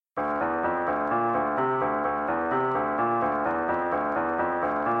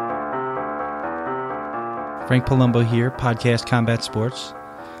Frank Palumbo here, Podcast Combat Sports.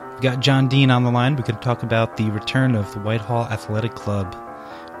 We've got John Dean on the line. We're going to talk about the return of the Whitehall Athletic Club,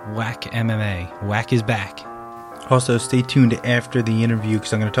 WAC MMA. WAC is back. Also, stay tuned after the interview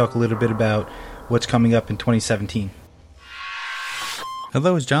because I'm going to talk a little bit about what's coming up in 2017.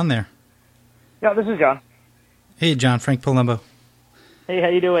 Hello, is John there? Yeah, this is John. Hey, John, Frank Palumbo. Hey, how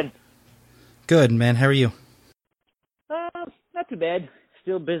you doing? Good, man. How are you? Not too bad.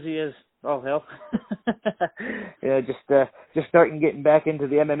 Still busy as all hell. Yeah, just starting getting back into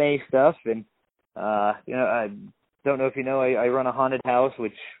the MMA stuff, and I don't know if you know, I run a haunted house,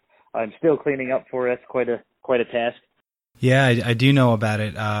 which I'm still cleaning up for. That's quite a task. Yeah, I do know about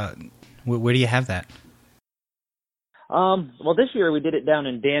it. Where do you have that? Well, this year we did it down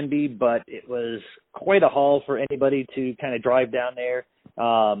in Danby, but it was quite a haul for anybody to kind of drive down there.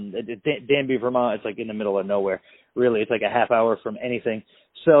 Danby, Vermont, it's like in the middle of nowhere. Really, it's like a half hour from anything.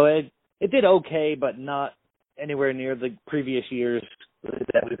 So it did okay, but not anywhere near the previous years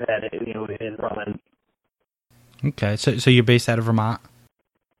that we've had it, in Vermont. Okay, so you're based out of Vermont?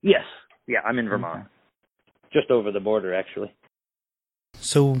 Yes. Yeah, I'm in Vermont. Just over the border, actually.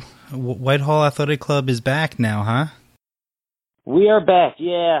 So Whitehall Athletic Club is back now, huh? We are back,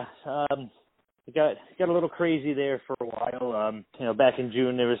 yeah. It got a little crazy there for a while. Back in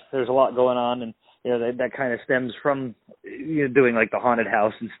June there was a lot going on, and that kind of stems from doing like the haunted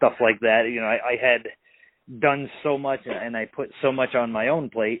house and stuff like that. I had done so much and I put so much on my own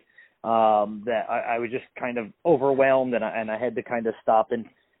plate that I was just kind of overwhelmed, and I had to kind of stop and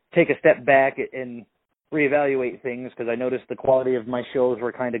take a step back and reevaluate things, because I noticed the quality of my shows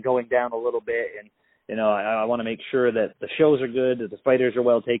were kind of going down a little bit, and I want to make sure that the shows are good, that the fighters are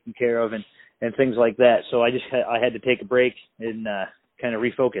well taken care of, and things like that. So I had to take a break and kind of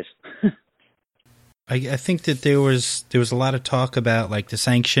refocus. I think that there was a lot of talk about like the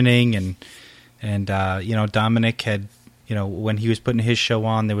sanctioning and Dominic had, when he was putting his show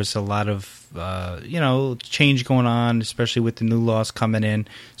on, there was a lot of change going on, especially with the new laws coming in.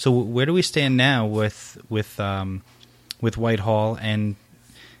 So where do we stand now with Whitehall and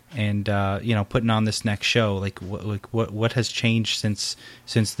putting on this next show? Like what has changed since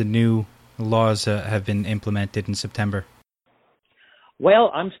the new laws have been implemented in September?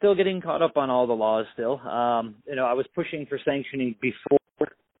 Well, I'm still getting caught up on all the laws still. I was pushing for sanctioning before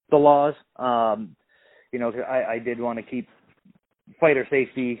the laws. I did want to keep fighter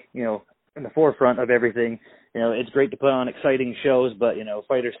safety, in the forefront of everything. It's great to put on exciting shows, but,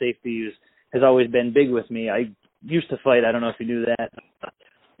 fighter safety has always been big with me. I used to fight. I don't know if you knew that.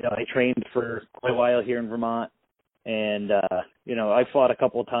 I trained for quite a while here in Vermont, and, I fought a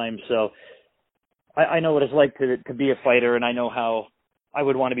couple of times. So I know what it's like to be a fighter, and I know how I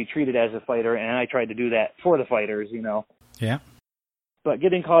would want to be treated as a fighter, and I tried to do that for the fighters, Yeah. But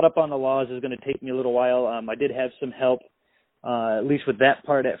getting caught up on the laws is going to take me a little while. I did have some help, at least with that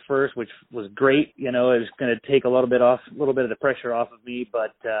part at first, which was great. It was going to take a little bit of the pressure off of me,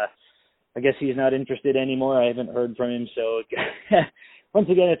 but I guess he's not interested anymore. I haven't heard from him, so once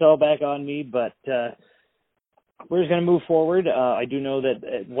again, it's all back on me. But we're just going to move forward. I do know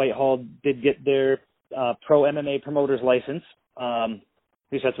that Whitehall did get their pro MMA promoter's license.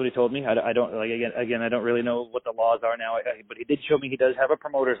 At least that's what he told me. I don't I don't really know what the laws are now, but he did show me he does have a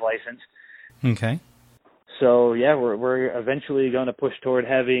promoter's license. Okay. So yeah, we're eventually going to push toward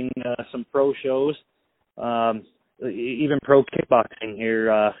having some pro shows, even pro kickboxing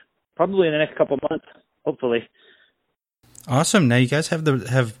here, probably in the next couple months, hopefully. Awesome. Now you guys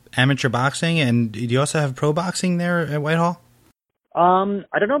have amateur boxing, and do you also have pro boxing there at Whitehall?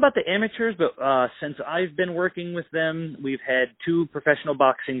 I don't know about the amateurs, but since I've been working with them, we've had 2 professional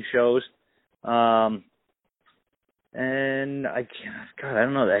boxing shows. And I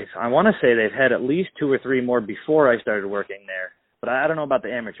don't know. I want to say they've had at least 2 or 3 more before I started working there. But I don't know about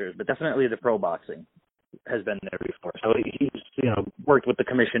the amateurs, but definitely the pro boxing has been there before. So he's worked with the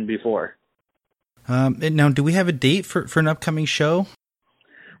commission before. Now, do we have a date for an upcoming show?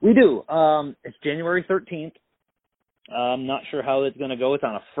 We do. It's January 13th. I'm not sure how it's going to go. It's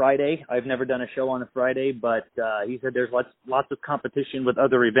on a Friday. I've never done a show on a Friday, but he said there's lots of competition with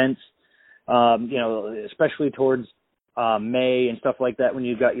other events, especially towards May and stuff like that, when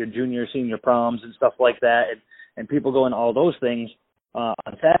you've got your junior, senior proms and stuff like that, and people going all those things on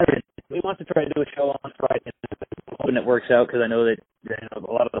Saturday. We want to try to do a show on Friday, hoping it works out, because I know that a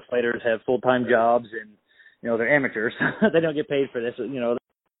lot of the fighters have full-time jobs, and they're amateurs. They don't get paid for this. They're going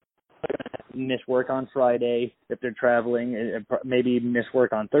to miss work on Friday if they're traveling, and maybe miss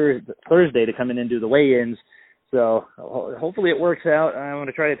work on Thursday to come in and do the weigh-ins. So hopefully it works out. I want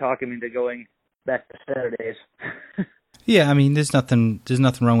to try to talk him into going back to Saturdays. Yeah, I mean, there's nothing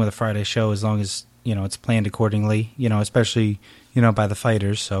wrong with a Friday show as long as it's planned accordingly, especially, by the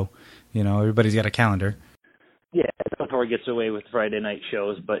fighters. So, everybody's got a calendar. Yeah, Bellator gets away with Friday night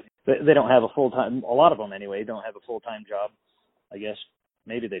shows, but they don't have a full-time, a lot of them anyway, don't have a full-time job, I guess.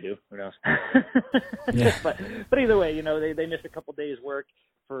 Maybe they do. Who knows? Yeah. But either way, they miss a couple days' work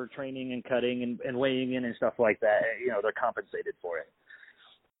for training and cutting and weighing in and stuff like that. They're compensated for it.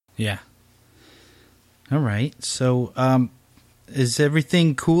 Yeah. All right. So, is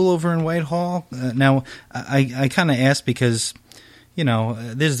everything cool over in Whitehall? Now, I kind of asked because,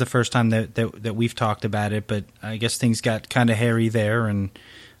 this is the first time that we've talked about it, but I guess things got kind of hairy there, and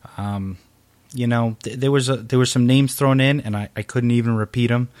there were some names thrown in, and I couldn't even repeat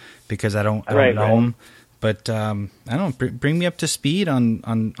them because I don't know them. But I don't bring me up to speed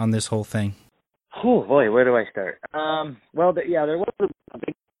on this whole thing. Oh boy, where do I start? Well, there was a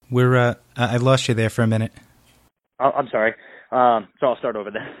big. I lost you there for a minute. I'm sorry. So I'll start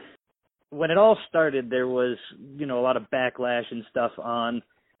over there. When it all started, there was a lot of backlash and stuff on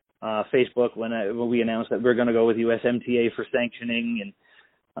Facebook when we announced that we were going to go with USMTA for sanctioning, and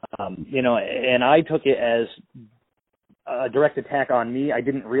and I took it as a direct attack on me. I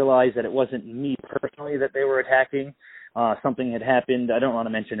didn't realize that it wasn't me personally that they were attacking. Something had happened. I don't want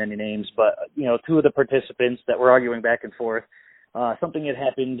to mention any names, but two of the participants that were arguing back and forth. Something had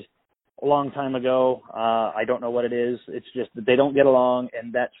happened a long time ago. I don't know what it is. It's just that they don't get along,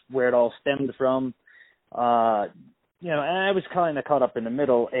 and that's where it all stemmed from. And I was kind of caught up in the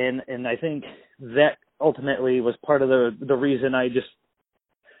middle, and I think that ultimately was part of the reason I just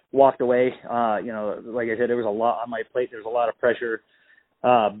walked away. Like I said, there was a lot on my plate. There's a lot of pressure.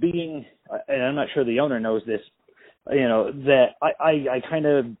 And I'm not sure the owner knows this, that I kind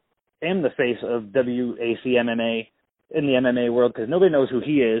of am the face of WAC MMA in the MMA world because nobody knows who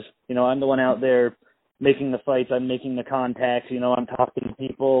he is. I'm the one out there making the fights. I'm making the contacts. I'm talking to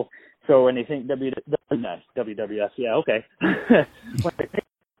people. So when they think WWF, yeah, okay.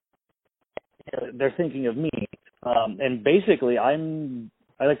 They're thinking of me. And basically, I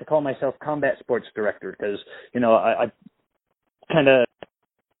like to call myself combat sports director because, I kind of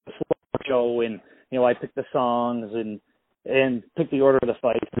show and, I pick the songs and pick the order of the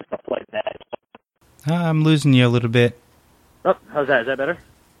fights and stuff like that. I'm losing you a little bit. Oh, how's that? Is that better?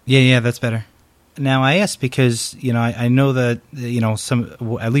 Yeah, that's better. Now, I asked because, I know that,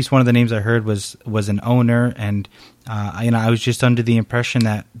 at least one of the names I heard was an owner, and, I was just under the impression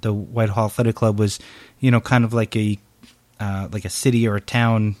that the Whitehall Athletic Club was, kind of like a city or a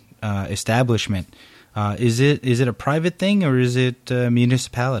town establishment. Is it a private thing or is it a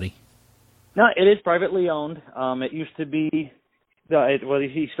municipality? No, it is privately owned. It used to be,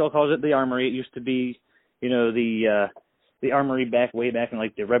 he still calls it the Armory. It used to be, the Armory way back in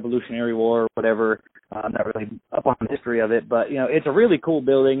like the Revolutionary War or whatever. I'm not really up on the history of it, but it's a really cool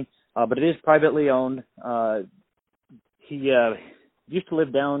building. But it is privately owned. He used to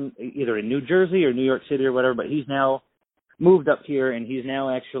live down either in New Jersey or New York City or whatever, but he's now moved up here, and he's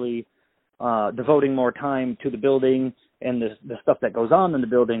now actually devoting more time to the building and the stuff that goes on in the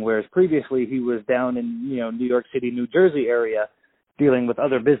building, whereas previously he was down in New York City, New Jersey area dealing with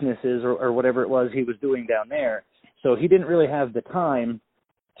other businesses or whatever it was he was doing down there. So he didn't really have the time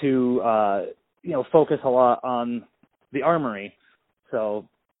to focus a lot on the Armory. So,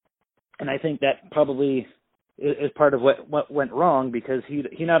 and I think that probably is part of what went wrong, because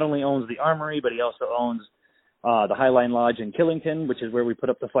he not only owns the Armory, but he also owns the Highline Lodge in Killington, which is where we put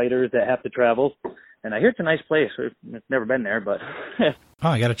up the fighters that have to travel. And I hear it's a nice place. I've never been there, but oh,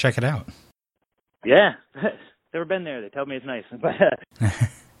 I got to check it out. Yeah, never been there. They tell me it's nice, but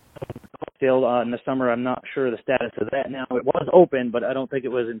still in the summer, I'm not sure the status of that now. It was open, but I don't think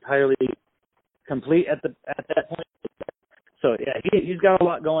it was entirely complete at that point. So yeah, he's got a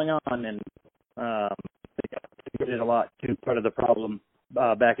lot going on, and he did a lot to part of the problem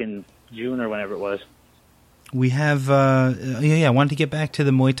back in June or whenever it was. We have, I wanted to get back to the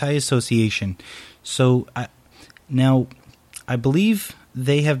Muay Thai Association. So now, I believe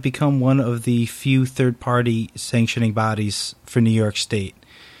they have become one of the few third-party sanctioning bodies for New York State.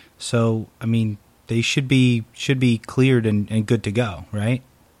 So, I mean, they should be cleared and good to go, right?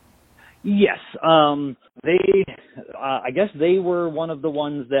 Yes. I guess they were one of the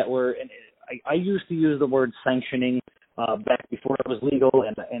ones that were, and I used to use the word sanctioning back before it was legal,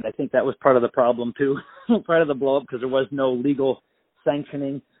 and I think that was part of the problem too, part of the blow-up, because there was no legal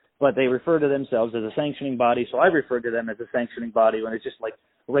sanctioning, but they refer to themselves as a sanctioning body, so I refer to them as a sanctioning body when it's just like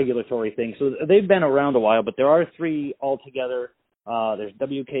a regulatory thing. So they've been around a while, but there are three altogether. There's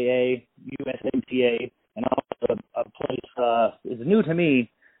WKA, USMTA, and also a place is new to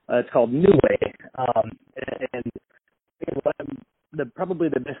me. It's called New Way, and probably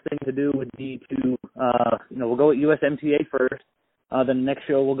the best thing to do would be to we'll go with USMTA first. Then the next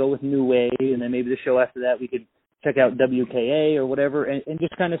show we'll go with New Way, and then maybe the show after that we could check out WKA or whatever, and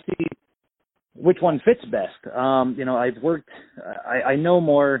just kind of see which one fits best. I've worked. I know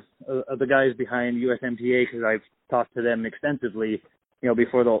more of the guys behind USMTA because I've talked to them extensively.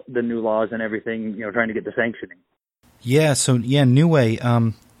 Before the new laws and everything. Trying to get the sanctioning. Yeah. So yeah, New Way.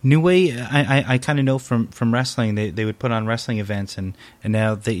 New Way, I kind of know from wrestling. They would put on wrestling events, and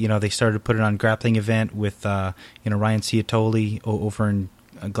now they started to put it on grappling event with Ryan Ciatoli over in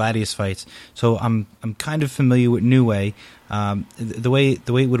Gladius fights. So I'm kind of familiar with New Way. The way it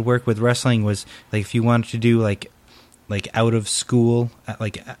would work with wrestling was like if you wanted to do like out of school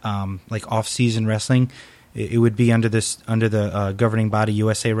like off season wrestling, it would be under the governing body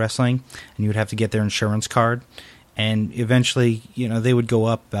USA Wrestling, and you would have to get their insurance card. And eventually, they would go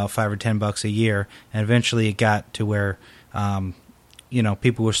up about $5 or $10 a year. And eventually it got to where,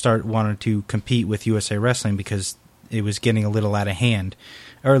 people would start wanting to compete with USA Wrestling because it was getting a little out of hand.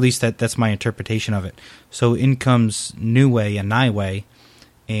 Or at least that's my interpretation of it. So in comes New Way and Nyway.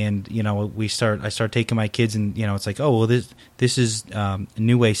 And, I start taking my kids and, it's like, oh, well, this is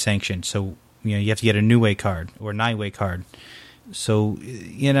New Way sanctioned. So, you have to get a New Way card or Nyway card. So,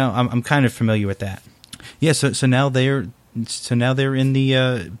 I'm kind of familiar with that. Yeah, so now they're in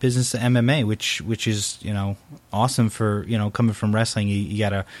the business of MMA, which is awesome for coming from wrestling. You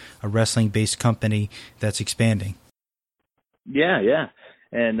got a wrestling based company that's expanding. Yeah,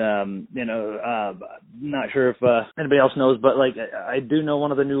 and not sure if anybody else knows, but like I do know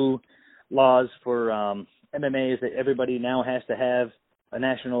one of the new laws for MMA is that everybody now has to have a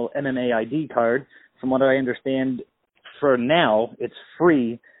national MMA ID card. From what I understand, for now it's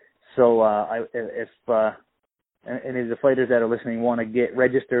free. So if any of the fighters that are listening want to get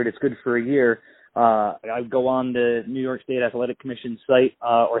registered, it's good for a year. I go on the New York State Athletic Commission site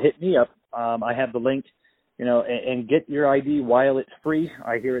or hit me up. I have the link, and get your ID while it's free.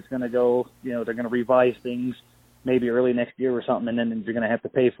 I hear it's going to go, they're going to revise things maybe early next year or something, and then you're going to have to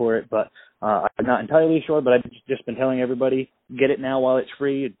pay for it. But I'm not entirely sure, but I've just been telling everybody, get it now while it's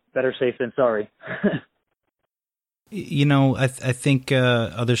free. Better safe than sorry. I think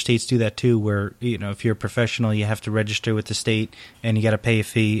other states do that too, where, if you're a professional, you have to register with the state and you got to pay a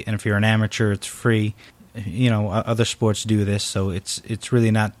fee. And if you're an amateur, it's free. Other sports do this, so it's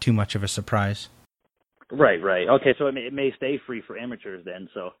really not too much of a surprise. Right. Okay, so it may stay free for amateurs then,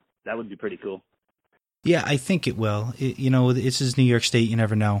 so that would be pretty cool. Yeah, I think it will. This is New York State, you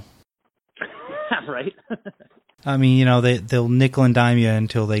never know. Right. I mean, they'll nickel and dime you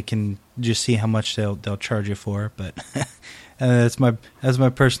until they can just see how much they'll charge you for. But that's my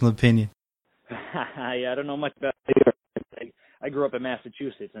personal opinion. Yeah, I don't know much about it. I grew up in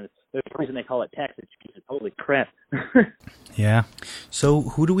Massachusetts, and there's a reason they call it Taxachusetts. Holy crap! Yeah. So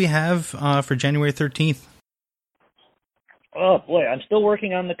who do we have for January 13th? Oh boy, I'm still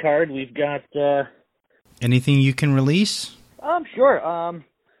working on the card. We've got anything you can release? Sure.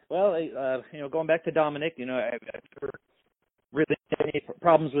 Well, going back to Dominic, I've never really had any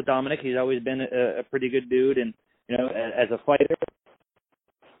problems with Dominic. He's always been a pretty good dude, and as a fighter,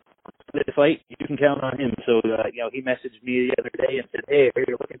 the fight you can count on him. So he messaged me the other day and said, "Hey, are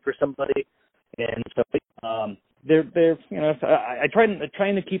you looking for somebody?" And so they're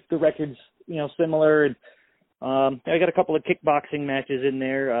trying to keep the records similar. And I got a couple of kickboxing matches in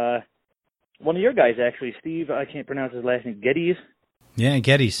there. One of your guys actually, Steve, I can't pronounce his last name, Geddes. Yeah,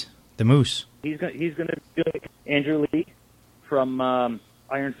 Geddes, the Moose. He's going to do Andrew Lee from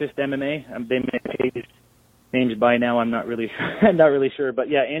Iron Fist MMA. They may have changed names by now. I'm not really sure, but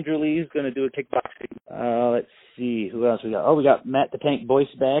yeah, Andrew Lee's going to do a kickboxing. Let's see who else we got. Oh, we got Matt the Tank Boyce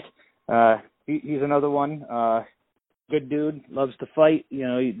back. He's another one. Good dude, loves to fight.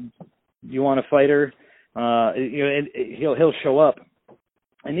 You want a fighter, he'll show up.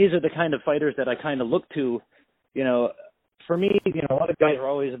 And these are the kind of fighters that I kind of look to. For me, a lot of guys are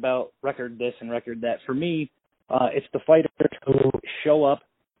always about record this and record that. For me, it's the fighters who show up,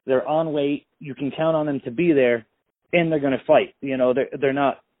 they're on weight, you can count on them to be there, and they're going to fight. They're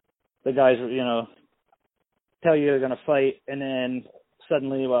not the guys who, tell you they're going to fight, and then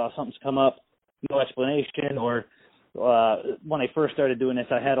suddenly, something's come up, no explanation. Or when I first started doing this,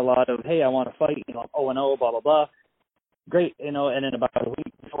 I had a lot of, hey, I want to fight, 0-0, blah, blah, blah. Great, and then about a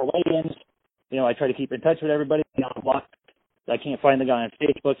week before weigh-ins, I try to keep in touch with everybody. I'm blocked. I can't find the guy on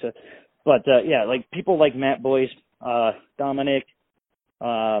Facebook. So, but like people like Matt Boyce, Dominic,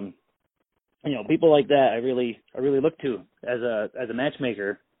 people like that, I really look to as a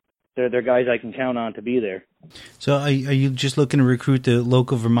matchmaker. they're guys I can count on to be there. So are you just looking to recruit the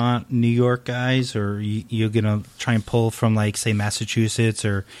local Vermont, New York guys, or you're going to try and pull from, like, say, Massachusetts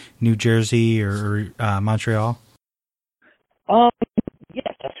or New Jersey or Montreal?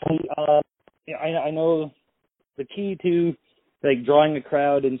 Yes, actually. I know the key to, like, drawing a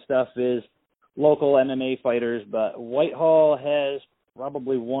crowd and stuff is local MMA fighters, but Whitehall has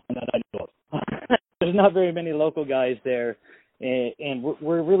probably one that I know of. There's not very many local guys there, and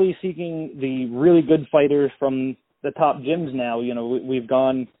we're really seeking the really good fighters from the top gyms now. You know, we've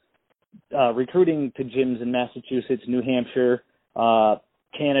gone recruiting to gyms in Massachusetts, New Hampshire,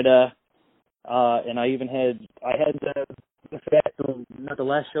 Canada, and I had not the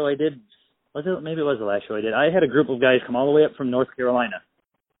last show I did. Maybe it was the last show I did. I had a group of guys come all the way up from North Carolina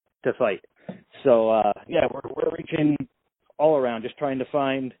to fight. So yeah, we're reaching all around, just trying to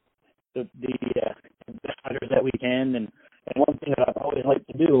find the fighters that we can. And one thing that I've always liked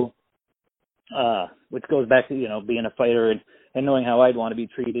to do, which goes back to, you know, being a fighter and knowing how I'd want to be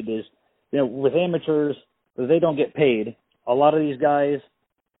treated, is, you know, with amateurs, they don't get paid. A lot of these guys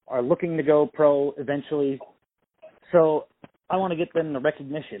are looking to go pro eventually. So I want to get them the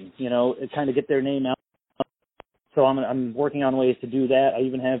recognition, you know, and kind of get their name out. So I'm working on ways to do that. I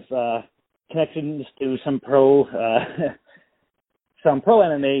even have connections to some pro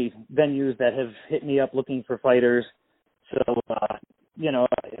MMA venues that have hit me up looking for fighters. So you know,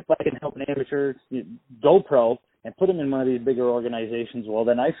 if I can help an amateur go pro and put them in one of these bigger organizations, well,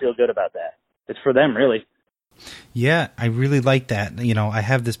 then I feel good about that. It's for them, really. Yeah, I really like that. You know, I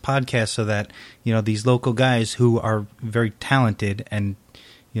have this podcast so that, you know, these local guys who are very talented and,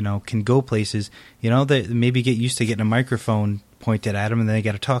 you know, can go places, you know, they maybe get used to getting a microphone pointed at them and then they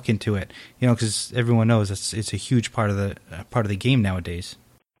got to talk into it, you know, because everyone knows it's a huge part of the game nowadays.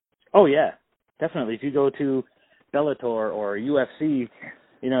 Oh yeah, definitely. If you go to Bellator or UFC,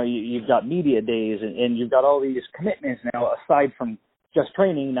 you know, you've got media days and you've got all these commitments now aside from just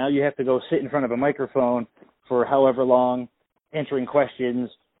training. Now you have to go sit in front of a microphone for however long, answering questions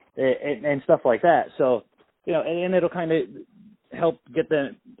and stuff like that. So, you know, and it'll kind of help get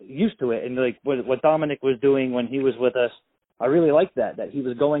them used to it. And like what Dominic was doing when he was with us, I really liked that he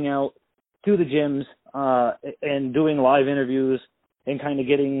was going out to the gyms and doing live interviews and kind of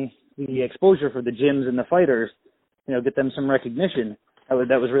getting the exposure for the gyms and the fighters, you know, get them some recognition.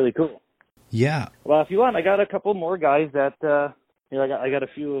 That was really cool. Yeah. Well, if you want, I got a couple more guys that, you know, I got a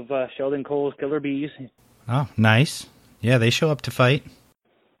few of Sheldon Cole's Killer Bees. Oh, nice. Yeah, they show up to fight.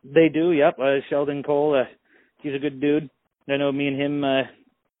 They do, yep. Sheldon Cole, he's a good dude. I know me and him,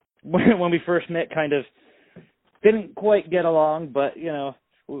 when we first met, kind of didn't quite get along, but, you know,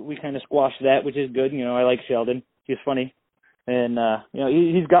 we kind of squashed that, which is good. You know, I like Sheldon. He's funny. And, you know,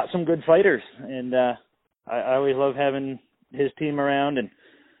 he's got some good fighters. And I always love having his team around. And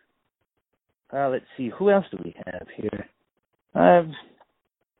let's see, who else do we have here?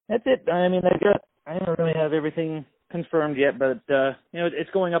 That's it. I mean, I don't really have everything confirmed yet, but you know, it's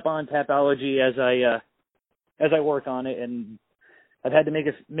going up on Tapology as I work on it, and I've had to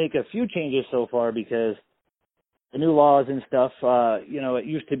make a few changes so far because the new laws and stuff. You know, it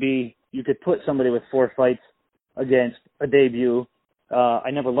used to be you could put somebody with 4 fights against a debut.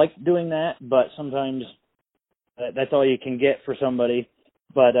 I never liked doing that, but sometimes that's all you can get for somebody.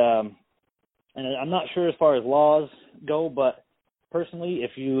 But and I'm not sure as far as laws go, but personally,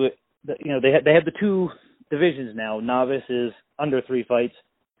 if you know, they have the 2 divisions now. Novice is under 3 fights,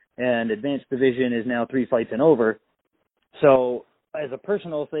 and advanced division is now 3 fights and over. So, as a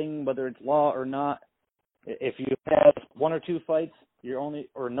personal thing, whether it's law or not, if you have 1 or 2 fights,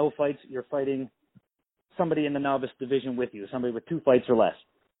 or no fights, you're fighting somebody in the novice division with you, somebody with 2 fights or less.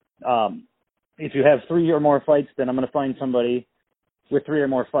 If you have 3 or more fights, then I'm going to find somebody with 3 or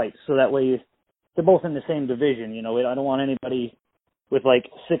more fights. So that way, they're both in the same division. You know, I don't want anybody with like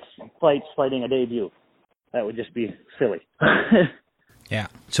 6 fights fighting a debut. That would just be silly. Yeah.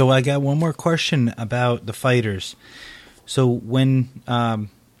 So I got one more question about the fighters. So when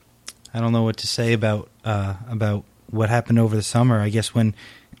I don't know what to say about what happened over the summer. I guess when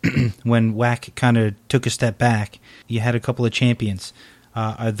when WAC kind of took a step back, you had a couple of champions.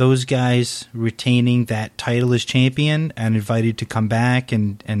 Are those guys retaining that title as champion and invited to come back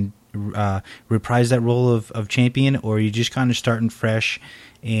and reprise that role of champion, or are you just kind of starting fresh?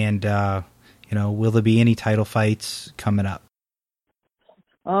 And you know, will there be any title fights coming up?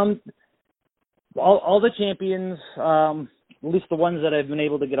 All the champions, at least the ones that I've been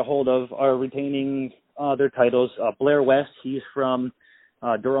able to get a hold of, are retaining their titles. Blair West, he's from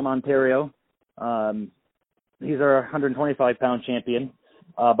Durham, Ontario. He's our 125-pound champion.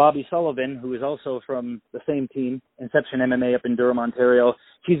 Bobby Sullivan, who is also from the same team, Inception MMA up in Durham, Ontario.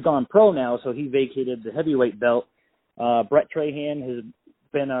 He's gone pro now, so he vacated the heavyweight belt. Brett Trahan has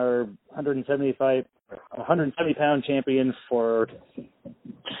been our 170-pound champion for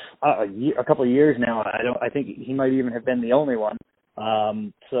a couple of years now. I think he might even have been the only one.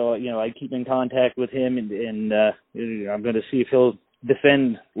 So I keep in contact with him, and I'm going to see if he'll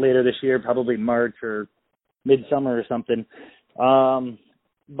defend later this year, probably March or midsummer or something.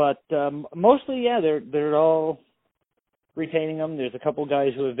 But mostly, yeah, they're all retaining them. There's a couple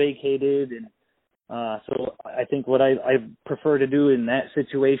guys who have vacated, and so I think what I prefer to do in that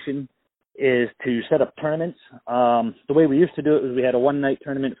situation is to set up tournaments. The way we used to do it was we had a one-night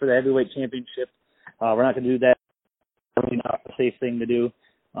tournament for the heavyweight championship. We're not going to do that. Probably not the safe thing to do.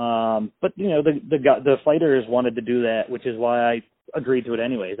 But the fighters wanted to do that, which is why I agreed to it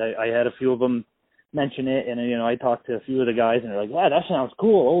anyways. I had a few of them mention it, and I talked to a few of the guys, and they're like, "Wow, that sounds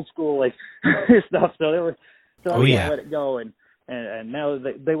cool, old school like stuff." So they were, let it go, and now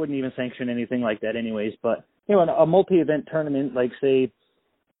they wouldn't even sanction anything like that anyways. But a multi-event tournament, like say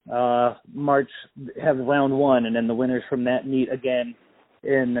March, have round one, and then the winners from that meet again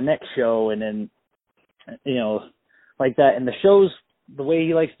in the next show, and then like that. And the shows, the way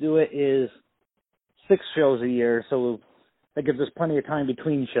he likes to do it is 6 shows a year, so that gives us plenty of time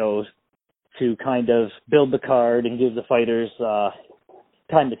between shows to kind of build the card and give the fighters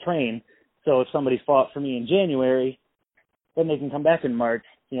time to train. So if somebody fought for me in January, then they can come back in March.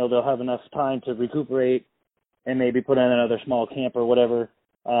 They'll have enough time to recuperate and maybe put in another small camp or whatever,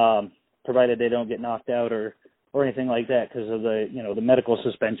 provided they don't get knocked out or anything like that because of the medical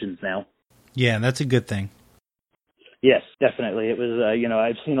suspensions now. Yeah, that's a good thing. Yes, definitely. It was,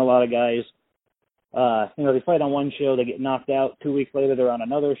 I've seen a lot of guys, they fight on one show, they get knocked out. 2 weeks later, they're on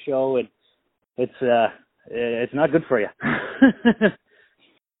another show, and it's not good for you.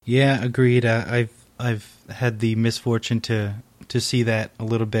 Yeah, agreed. I've had the misfortune to see that a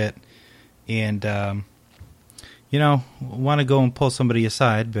little bit, and want to go and pull somebody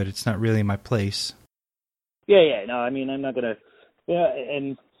aside, but it's not really my place. Yeah. No, I mean, I'm not gonna.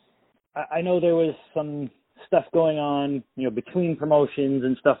 And I know there was some stuff going on, between promotions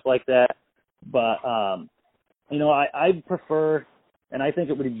and stuff like that, but I prefer. And I think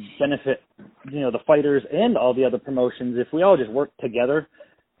it would benefit, the fighters and all the other promotions if we all just work together.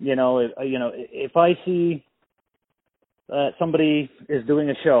 If I see somebody is doing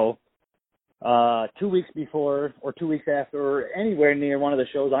a show 2 weeks before or 2 weeks after or anywhere near one of the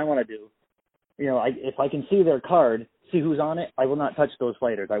shows I want to do, if I can see their card, see who's on it, I will not touch those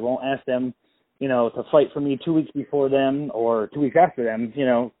fighters. I won't ask them, to fight for me 2 weeks before them or 2 weeks after them,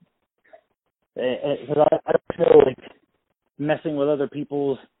 because I don't feel like messing with other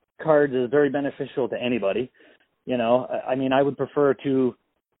people's cards is very beneficial to anybody. I mean, I would prefer to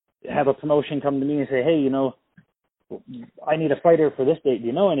have a promotion come to me and say, hey, I need a fighter for this date. Do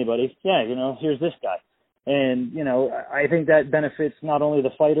you know anybody? Yeah, here's this guy. And, I think that benefits not only the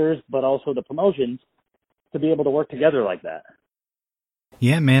fighters, but also the promotions to be able to work together like that.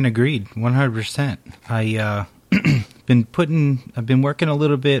 Yeah, man, agreed. 100%. I've been working a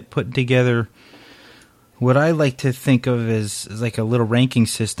little bit, putting together what I like to think of as like a little ranking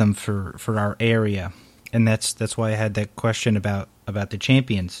system for our area, and that's why I had that question about the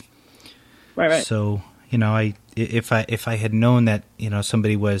champions. Right. So if I had known that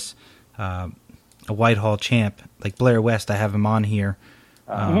somebody was a Whitehall champ like Blair West, I have him on here.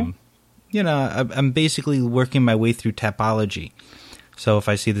 I'm basically working my way through Tapology. So if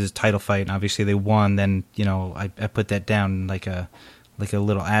I see there's a title fight and obviously they won, then I put that down like a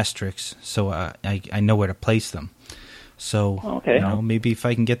little asterisk, so I know where to place them. So maybe if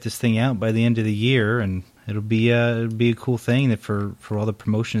I can get this thing out by the end of the year, and it'll be a cool thing that for all the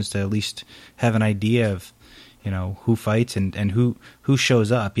promotions to at least have an idea of who fights and who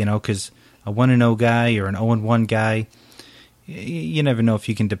shows up. Because a 1-0 guy or an 0-1 guy, you never know if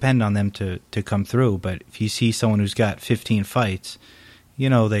you can depend on them to come through. But if you see someone who's got 15 fights,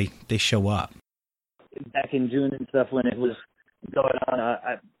 they show up. Back in June and stuff when it was going on,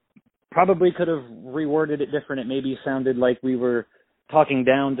 I probably could have reworded it different. It maybe sounded like we were talking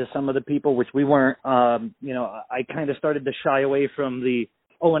down to some of the people, which we weren't. I kind of started to shy away from the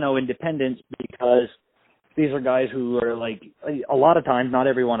 0-0 independents because these are guys who are like, a lot of times, not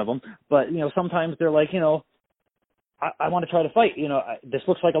every one of them, but sometimes they're like, I want to try to fight. This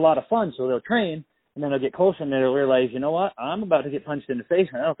looks like a lot of fun, so they'll train, and then they'll get closer and they'll realize, what, I'm about to get punched in the face,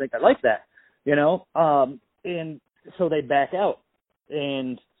 and I don't think I like that. And so they back out.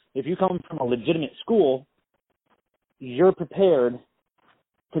 And if you come from a legitimate school, you're prepared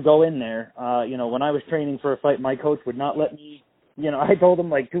to go in there. When I was training for a fight, my coach would not let me, I told him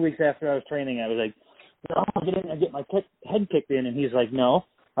like 2 weeks after I was training, I was like, I'll get in and get my head kicked in. And he's like, no,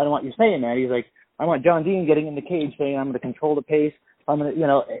 I don't want you saying that. He's like, I want John Dean getting in the cage saying I'm going to control the pace. I'm going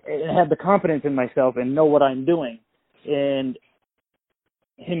to, and have the confidence in myself and know what I'm doing. And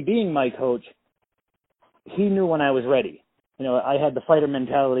him being my coach, he knew when I was ready. I had the fighter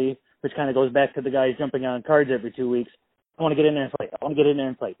mentality, which kind of goes back to the guys jumping on cards every 2 weeks. I want to get in there and fight. I want to get in there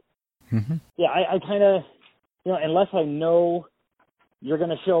and fight. Mm-hmm. Yeah, I kind of, unless I know you're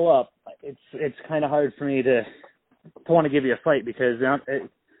going to show up, it's kind of hard for me to want to give you a fight, because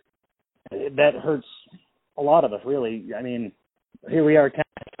that hurts a lot of us, really. I mean, here we are, kind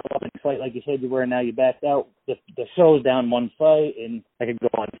of show up and fight like you said you were, and now you backed out. The show's down one fight, and I could go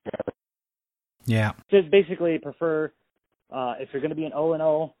on forever. Yeah. Just basically prefer, if you're going to be an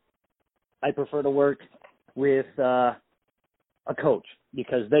 0-0, I prefer to work with a coach,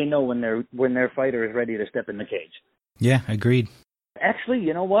 because they know when their fighter is ready to step in the cage. Yeah, agreed. Actually,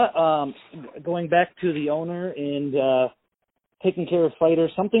 you know what? Going back to the owner and taking care of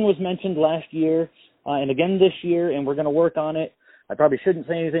fighters, something was mentioned last year and again this year, and we're going to work on it. I probably shouldn't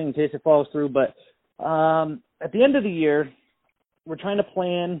say anything in case it falls through, but at the end of the year, we're trying to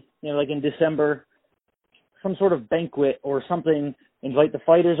plan, like in December, some sort of banquet or something. Invite the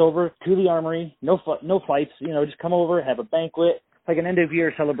fighters over to the Armory. No fights. Just come over, have a banquet, like an end of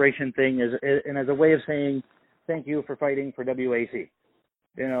year celebration thing, and as a way of saying thank you for fighting for WAC.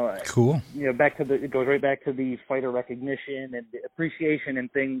 Cool. It goes right back to the fighter recognition and the appreciation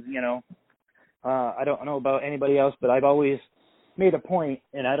and things. I don't know about anybody else, but I've always made a point,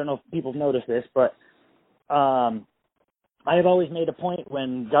 and I don't know if people notice this, but I have always made a point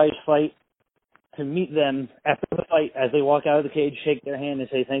when guys fight to meet them after the fight as they walk out of the cage, shake their hand and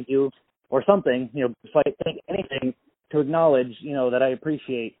say thank you or something, fight, anything to acknowledge, that I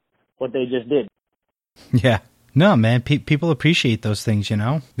appreciate what they just did. Yeah. No, man, people appreciate those things,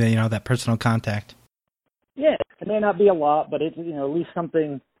 that personal contact. Yeah, it may not be a lot, but it's, at least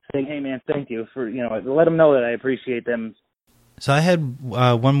something saying, hey, man, thank you for, let them know that I appreciate them. So I had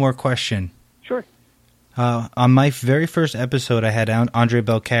one more question. Sure. On my very first episode, I had Andre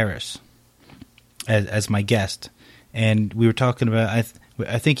Belcaris as my guest, and we were talking about, I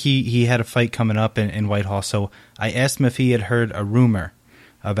think he had a fight coming up in Whitehall, so I asked him if he had heard a rumor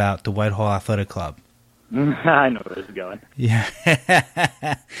about the Whitehall Athletic Club. I know where this is going. Yeah.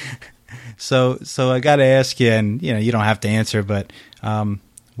 So I got to ask you, and you don't have to answer, but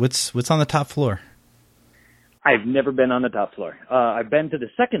what's on the top floor? I've never been on the top floor. I've been to the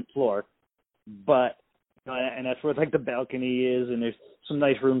second floor, but and that's where like the balcony is, and there's some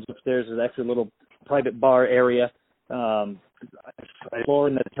nice rooms upstairs. There's actually a little private bar area. Floor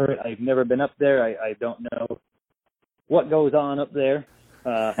in the turret. I've never been up there. I don't know what goes on up there,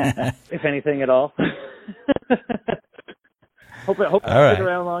 if anything at all. Hope I stick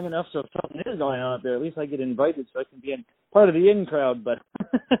around long enough so if something is going on up there, at least I get invited so I can be part of the in crowd. But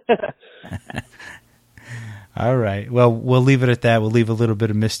all right, well, we'll leave it at that. We'll leave a little bit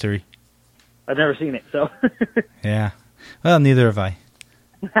of mystery. I've never seen it, so yeah. Well, neither have I.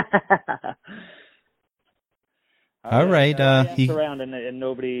 All right. Around and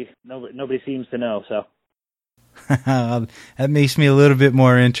nobody seems to know. So that makes me a little bit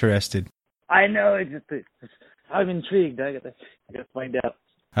more interested. I know. I'm intrigued. I got to find out.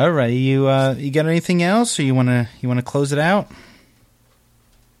 All right. You got anything else, or you wanna close it out?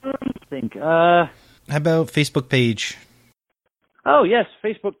 I think. How about Facebook page? Oh yes,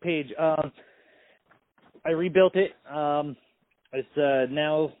 Facebook page. I rebuilt it. It's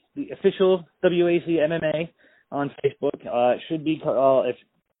now the official WAC MMA on Facebook. It should be if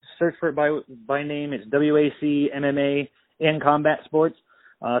search for it by name. It's WAC MMA and Combat Sports.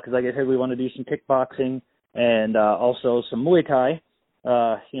 Because like I said, we want to do some kickboxing and also some Muay Thai.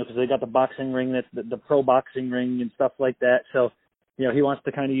 Because they got the boxing ring, that's the pro boxing ring and stuff like that. So he wants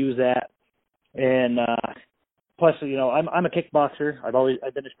to kind of use that. And plus, I'm a kickboxer. I've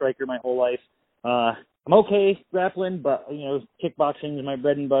been a striker my whole life. I'm okay grappling, but kickboxing is my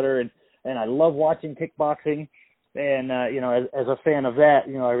bread and butter, and I love watching kickboxing. And as a fan of that,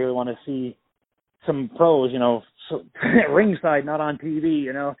 I really want to see some pros, ringside, not on TV,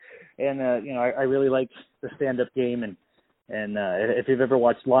 And I really like the stand-up game, and if you've ever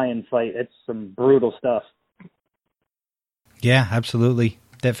watched Lion fight, it's some brutal stuff. Yeah, absolutely.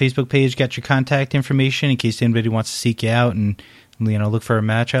 That Facebook page got your contact information in case anybody wants to seek you out and look for a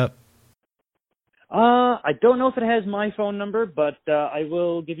matchup. I don't know if it has my phone number, but I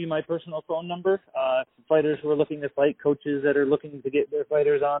will give you my personal phone number. Fighters who are looking to fight, coaches that are looking to get their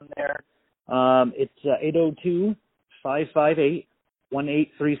fighters on there. It's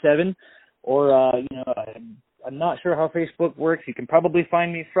 802-558-1837, or I'm not sure how Facebook works. You can probably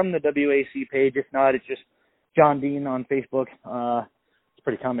find me from the WAC page. If not, it's just John Dean on Facebook. It's a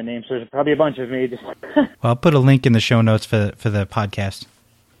pretty common name, so there's probably a bunch of me. Well, I'll put a link in the show notes for the podcast.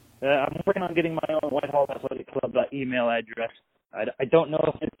 I'm working on getting my own Whitehall Athletic Club email address. I don't know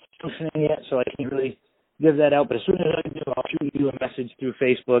if it's functioning yet, so I can't really give that out. But as soon as I do, I'll shoot you a message through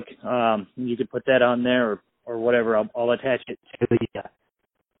Facebook. You could put that on there or whatever. I'll attach it to the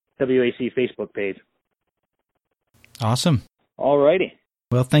WAC Facebook page. Awesome. All righty.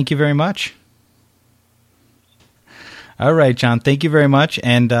 Well, thank you very much. All right, John. Thank you very much.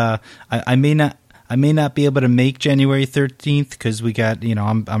 And I may not be able to make January 13th because we got,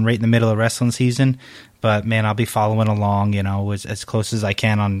 I'm right in the middle of wrestling season. But man, I'll be following along, as close as I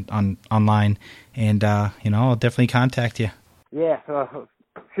can on online, and I'll definitely contact you. Yeah,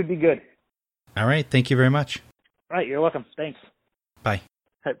 should be good. All right. Thank you very much. All right. You're welcome. Thanks. Bye.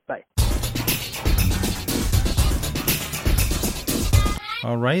 Bye.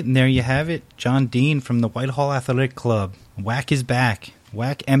 All right, and there you have it. John Dean from the Whitehall Athletic Club. WAC is back.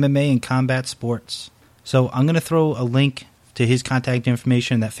 WAC MMA and Combat Sports. So I'm going to throw a link to his contact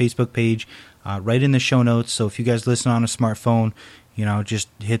information, that Facebook page, right in the show notes. So if you guys listen on a smartphone, just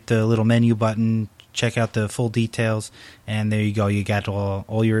hit the little menu button, check out the full details, and there you go. You got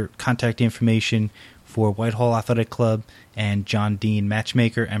all your contact information for Whitehall Athletic Club and John Dean,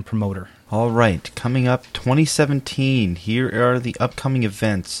 matchmaker and promoter. All right, coming up 2017, here are the upcoming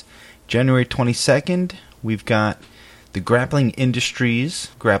events. January 22nd, we've got the Grappling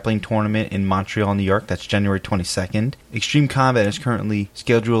Industries Grappling Tournament in Montreal, New York. That's January 22nd. Extreme Combat is currently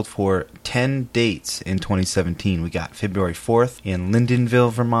scheduled for 10 dates in 2017. We got February 4th in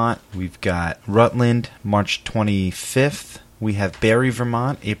Lyndonville, Vermont. We've got Rutland, March 25th. We have Barrie,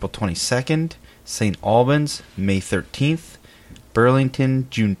 Vermont, April 22nd. St. Albans, May 13th. Burlington,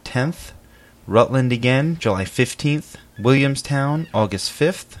 June 10th. Rutland again, July 15th. Williamstown, August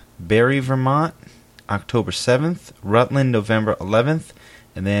 5th. Barrie, Vermont, October 7th. Rutland, November 11th.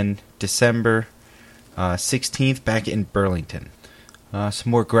 And then December 16th back in Burlington.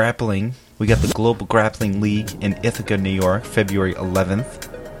 Some more grappling. We got the Global Grappling League in Ithaca, New York, February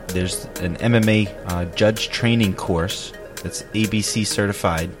 11th. There's an MMA judge training course that's ABC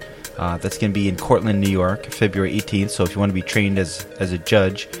certified. That's going to be in Cortland, New York, February 18th. So if you want to be trained as a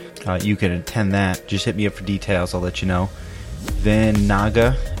judge, you can attend that. Just hit me up for details. I'll let you know. Then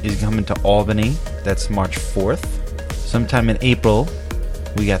Naga is coming to Albany. That's March 4th. Sometime in April,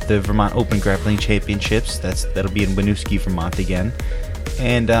 we got the Vermont Open Grappling Championships. That'll be in Winooski, Vermont again.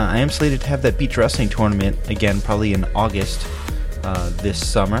 And I am slated to have that beach wrestling tournament again, probably in August this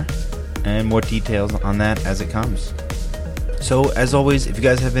summer. And more details on that as it comes. So, as always, if you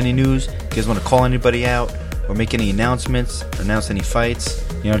guys have any news, if you guys want to call anybody out, or make any announcements, or announce any fights,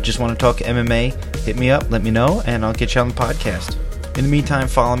 just want to talk MMA, hit me up, let me know, and I'll get you on the podcast. In the meantime,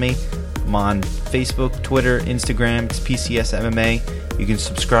 follow me. I'm on Facebook, Twitter, Instagram. It's PCS MMA. You can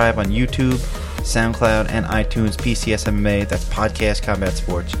subscribe on YouTube, SoundCloud, and iTunes, PCS MMA. That's Podcast Combat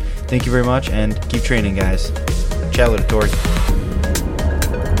Sports. Thank you very much, and keep training, guys. Ciao, Tori.